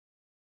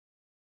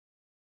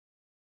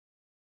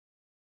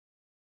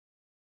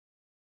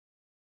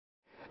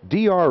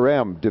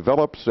DRM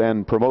develops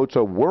and promotes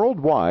a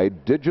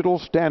worldwide digital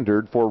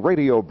standard for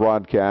radio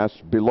broadcasts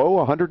below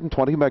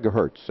 120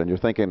 megahertz. And you're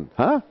thinking,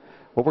 huh?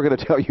 Well, we're going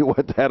to tell you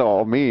what that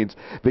all means,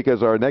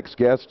 because our next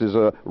guest is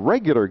a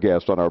regular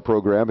guest on our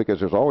program, because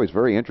there's always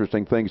very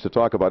interesting things to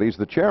talk about. He's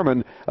the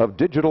chairman of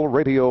Digital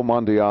Radio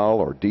Mondiale,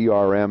 or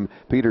DRM,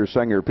 Peter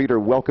Senger. Peter,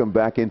 welcome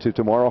back into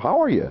Tomorrow. How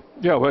are you?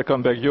 Yeah,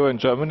 welcome back. You're in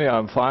Germany.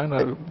 I'm fine.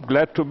 I'm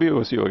glad to be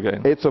with you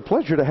again. It's a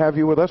pleasure to have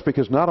you with us,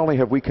 because not only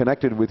have we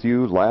connected with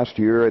you last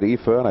year at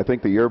IFA, and I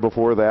think the year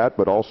before that,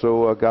 but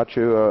also got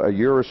you a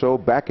year or so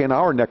back in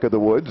our neck of the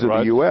woods in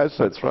the U.S.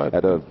 at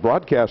a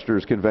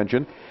broadcasters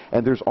convention.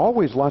 And there's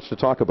always lots to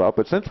talk about,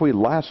 but since we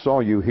last saw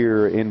you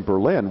here in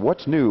Berlin,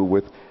 what's new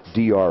with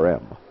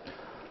DRM?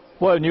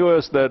 Well, new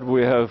is that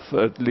we have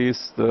at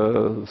least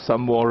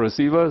some more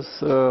receivers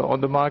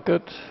on the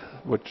market,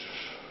 which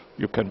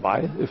you can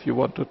buy if you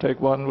want to take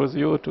one with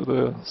you to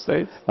the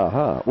States.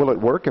 Will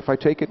it work if I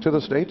take it to the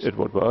States? It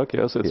would work,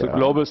 yes. It's a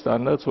global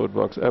standard, so it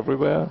works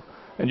everywhere.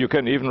 And you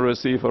can even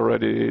receive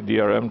already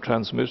DRM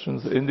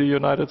transmissions in the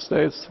United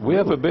States. We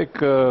have a big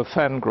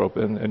fan group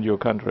in your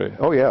country.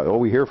 Oh, yeah. Oh,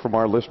 we hear from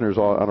our listeners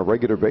on a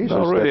regular basis.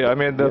 No, really. I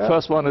mean, the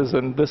first one is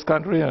in this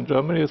country, in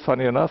Germany. It's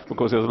funny enough,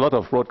 because there's a lot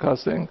of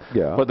broadcasting.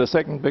 Yeah. But the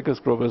second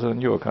biggest group is in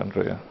your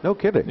country. No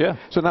kidding. Yeah.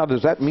 So now,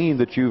 does that mean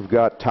that you've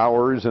got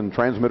towers and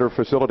transmitter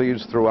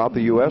facilities throughout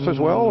the U.S. as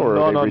well? Or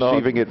are they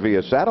receiving it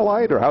via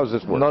satellite? Or how does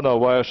this work? No,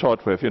 via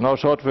shortwave. You know,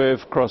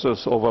 shortwave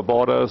crosses over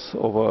borders,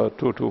 over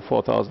 2,000 to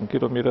 4,000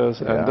 kilometers.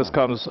 And this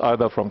comes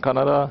either from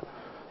Canada,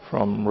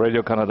 from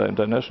Radio Canada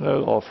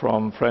International, or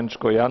from French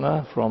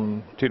Guiana,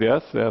 from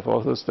TDF. They have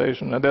also a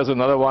station. And there's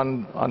another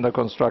one under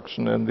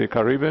construction in the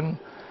Caribbean.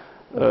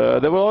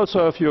 There were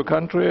also a few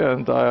countries,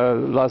 and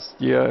this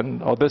year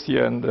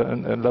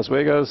in Las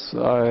Vegas,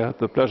 I had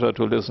the pleasure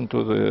to listen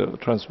to the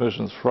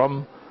transmissions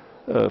from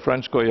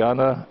French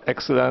Guiana.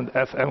 Excellent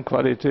FM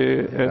quality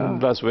in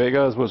Las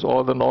Vegas with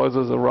all the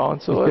noises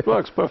around, so it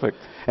works perfect.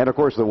 And of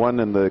course, the one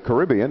in the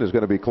Caribbean is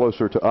going to be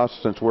closer to us,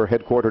 since we're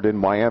headquartered in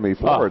Miami,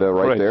 Florida,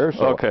 right there.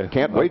 So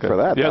can't wait for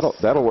that. Yes.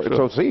 That'll work.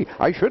 Sure. So see,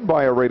 I should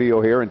buy a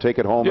radio here and take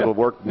it home. It'll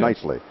work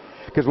nicely.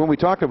 Because when we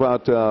talk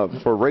about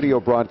for radio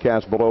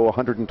broadcasts below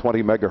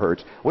 120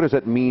 megahertz, what does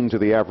that mean to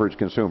the average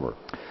consumer?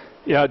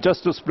 Yeah,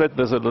 just to split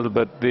this a little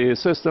bit, the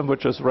system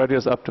which is ready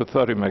is up to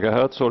 30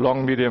 megahertz, so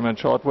long, medium, and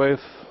shortwave.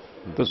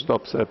 This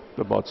stops at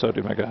about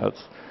 30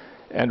 megahertz.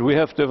 And we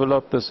have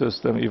developed the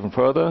system even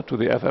further to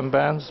the FM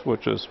bands,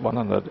 which is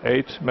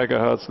 108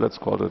 megahertz, let's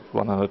call it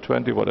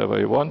 120, whatever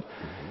you want.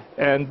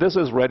 And this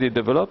is ready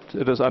developed.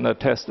 It is under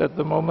test at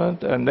the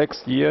moment, and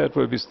next year it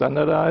will be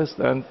standardized,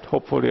 and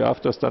hopefully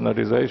after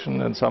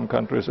standardization in some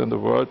countries in the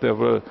world they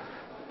will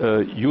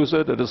use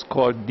it. It is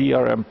called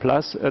DRM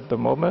Plus at the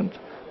moment,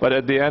 but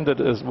at the end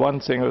it is one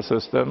single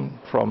system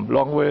from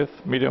long wave,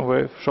 medium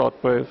wave, short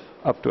wave,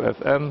 up to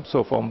FM,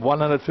 so from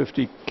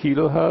 150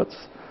 kilohertz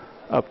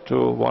up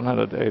to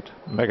 108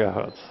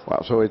 megahertz.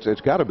 Wow, so it's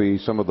got to be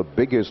some of the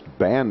biggest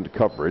band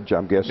coverage,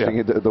 I'm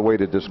guessing, the way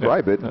to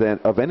describe it, than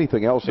of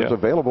anything else that's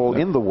available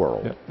in the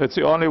world. Yeah. It's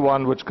the only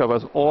one which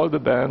covers all the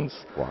bands.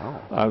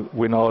 Wow.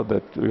 We know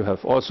that you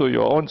have also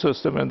your own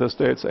system in the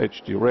States,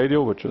 HD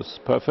radio, which is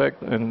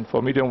perfect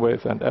for medium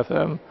wave and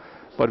FM,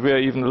 but we are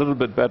even a little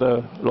bit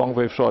better, long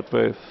wave, short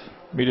wave,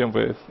 medium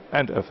wave,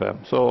 and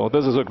FM. So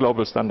this is a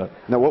global standard.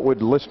 Now, what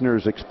would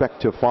listeners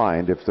expect to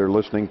find if they're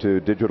listening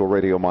to Digital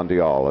Radio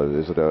Mondiale?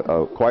 Is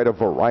it quite a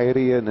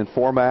variety in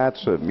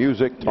formats,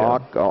 music,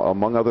 talk,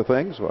 among other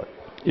things? What?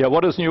 Yeah,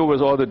 what is new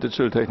with all the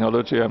digital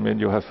technology? I mean,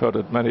 you have heard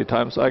it many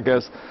times, I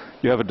guess.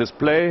 You have a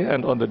display,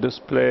 and on the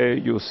display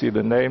you see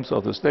the names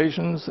of the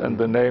stations, and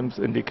the names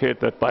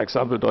indicate that, by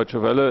example, Deutsche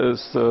Welle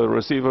is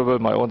receivable,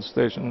 my own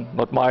station,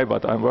 not mine,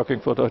 but I'm working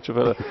for Deutsche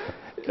Welle,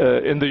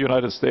 in the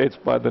United States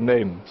by the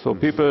name. So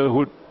people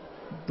who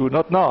do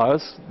not know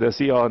us, they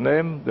see our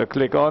name, they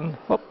click on,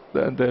 hop,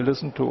 and they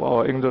listen to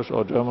our English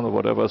or German or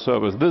whatever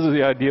service. This is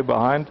the idea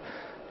behind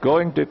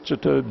going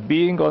digital,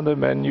 being on the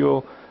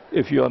menu.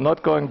 If you are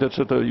not going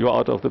digital, you are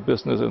out of the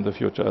business in the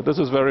future. This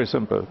is very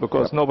simple,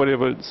 because nobody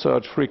will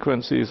search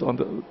frequencies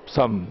on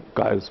some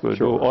guys will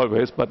do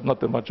always, but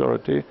not the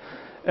majority.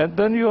 And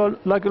then you are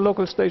like a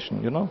local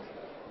station, you know.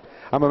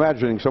 I'm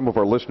imagining some of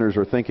our listeners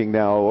are thinking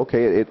now,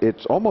 okay,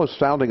 it's almost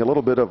sounding a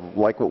little bit of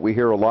like what we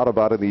hear a lot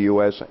about in the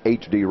U.S.,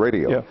 HD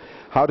radio. Yeah.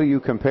 How do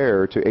you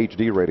compare to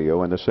HD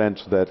radio in the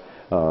sense that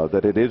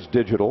that it is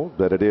digital,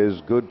 that it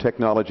is good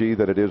technology,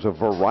 that it is a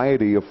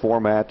variety of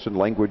formats and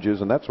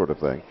languages and that sort of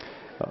thing?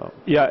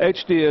 Yeah,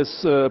 HD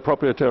is a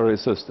proprietary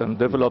system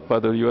developed by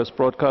the US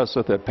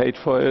broadcaster. They paid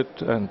for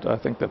it, and I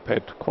think they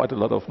paid quite a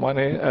lot of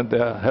money, and they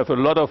have a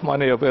lot of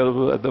money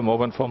available at the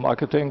moment for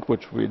marketing,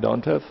 which we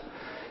don't have.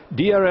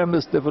 DRM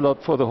is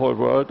developed for the whole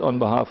world on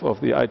behalf of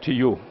the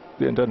ITU,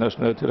 the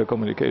International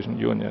Telecommunication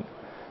Union,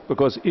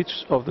 because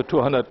each of the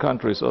 200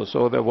 countries or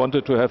so, they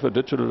wanted to have a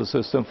digital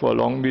system for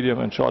long, medium,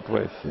 and short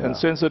wave. And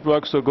since it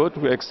works so good,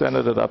 we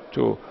extended it up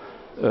to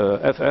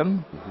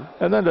FM,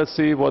 and then let's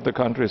see what the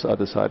countries are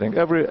deciding.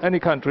 Any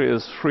country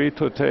is free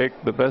to take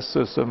the best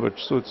system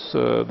which suits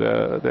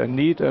their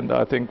need, and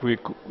I think we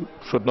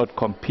should not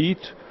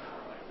compete.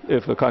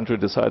 If a country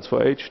decides for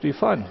HD,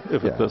 fine.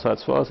 If it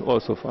decides for us,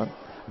 also fine.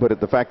 But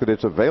the fact that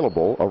it's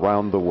available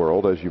around the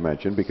world, as you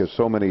mentioned, because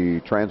so many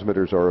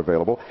transmitters are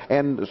available,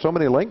 and so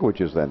many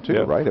languages then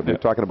too, right? We're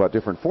talking about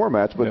different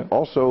formats, but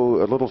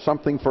also a little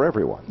something for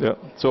everyone. Yeah.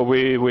 So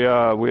we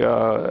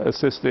are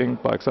assisting,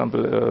 for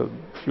example, a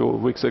few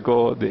weeks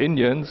ago, the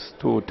Indians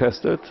to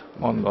test it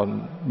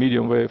on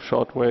medium wave,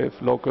 short wave,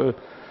 local,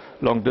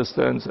 long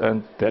distance,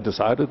 and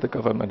the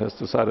government has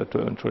decided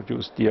to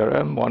introduce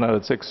DRM.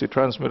 160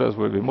 transmitters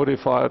will be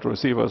modified,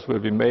 receivers will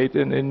be made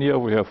in India.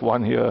 We have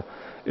one here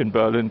in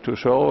Berlin to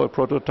show a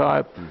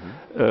prototype.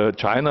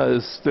 China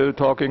is still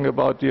talking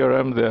about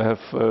DRM. They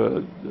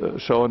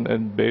have shown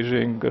in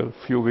Beijing a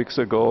few weeks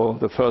ago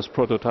the first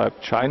prototype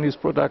Chinese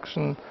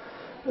production.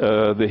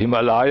 The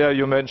Himalaya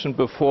you mentioned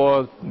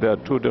before, there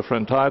are two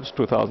different types,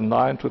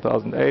 2009,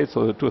 2008.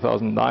 So the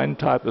 2009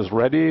 type is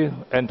ready,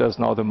 enters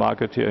now the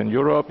market here in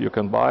Europe. You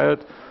can buy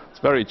it. It's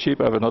very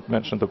cheap. I will not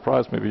mention the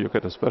price. Maybe you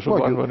get a special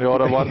one when you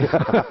order one.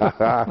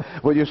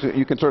 Well,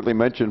 you can certainly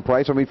mention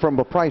price. I mean, from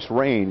a price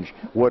range,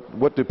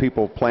 what do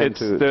people plan to It's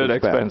still spend?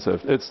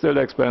 expensive. It's still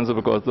expensive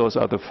because those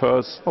are the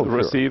first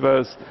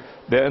receivers. Sure.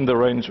 They're in the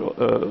range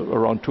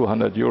around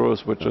 200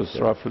 euros, which is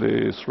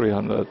roughly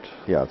 300.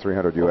 Yeah,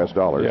 300 US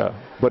dollars. Yeah.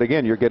 But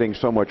again, you're getting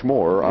so much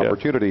more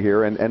opportunity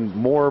here, and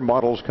more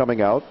models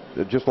coming out,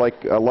 just like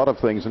a lot of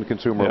things in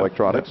consumer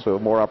electronics, so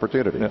more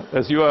opportunity. Yeah.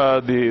 As you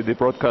are the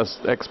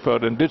broadcast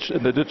expert in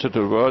the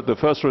digital world, the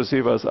first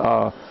receivers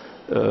are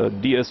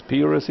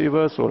DSP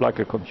receivers, so like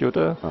a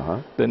computer.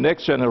 The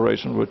next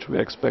generation, which we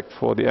expect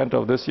for the end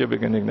of this year,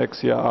 beginning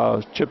next year,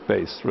 are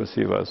chip-based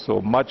receivers,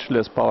 so much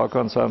less power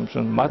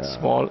consumption, much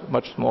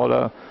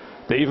smaller.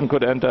 They even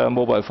could enter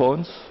mobile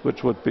phones,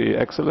 which would be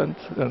excellent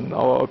in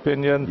our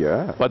opinion.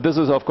 But this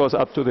is of course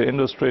up to the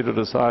industry to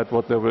decide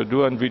what they will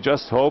do, and we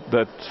just hope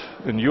that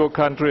in your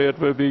country it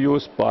will be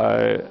used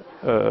by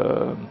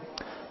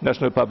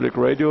National Public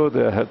Radio.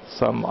 They had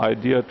some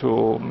idea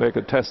to make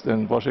a test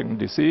in Washington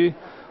DC.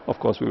 Of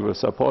course we will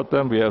support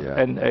them. We have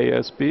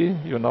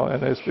NASB, you know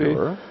NASB.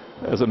 Sure.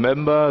 As a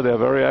member, they're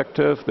very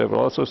active. They will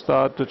also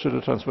start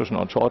digital transmission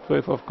on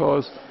shortwave, of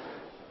course.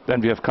 Then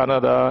we have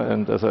Canada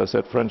and, as I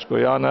said, French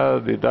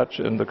Guiana, the Dutch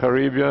in the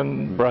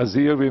Caribbean,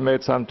 Brazil we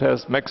made some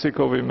tests,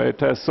 Mexico we made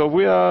tests. So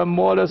we are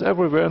more or less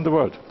everywhere in the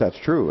world. That's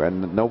true,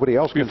 and nobody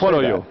else can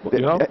follow say that.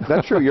 you know?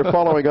 That's true. You're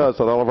following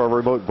us on all of our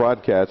remote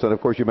broadcasts, and of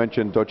course you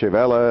mentioned Deutsche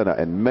Welle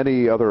and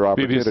many other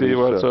opportunities. BBC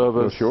World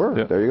Service.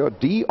 Sure, there you go.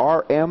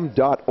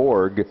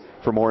 drm.org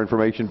for more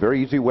information.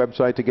 Very easy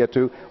website to get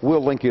to.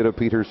 We'll link you to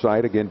Peter's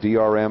site, again,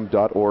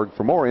 drm.org.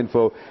 For more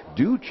info,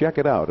 do check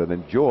it out and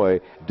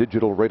enjoy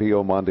Digital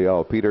Radio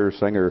Mondiale. Peter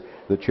Senger,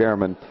 the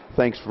chairman,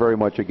 thanks very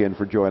much again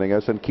for joining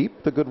us, and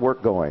keep the good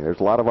work going. There's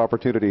a lot of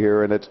opportunity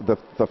here, and it's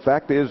the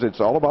fact is it's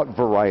all about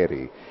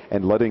variety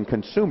and letting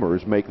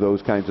consumers make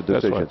those kinds of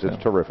decisions.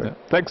 It's terrific.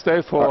 Thanks,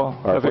 Dave, for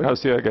having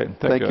us here again.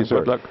 Thank you, sir.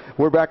 Good luck.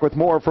 We're back with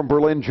more from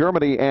Berlin,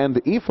 Germany, and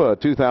IFA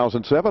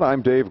 2007.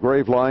 I'm Dave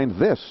Graveline.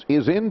 This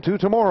is Into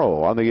Tomorrow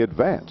on the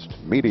Advanced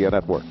Media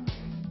Network.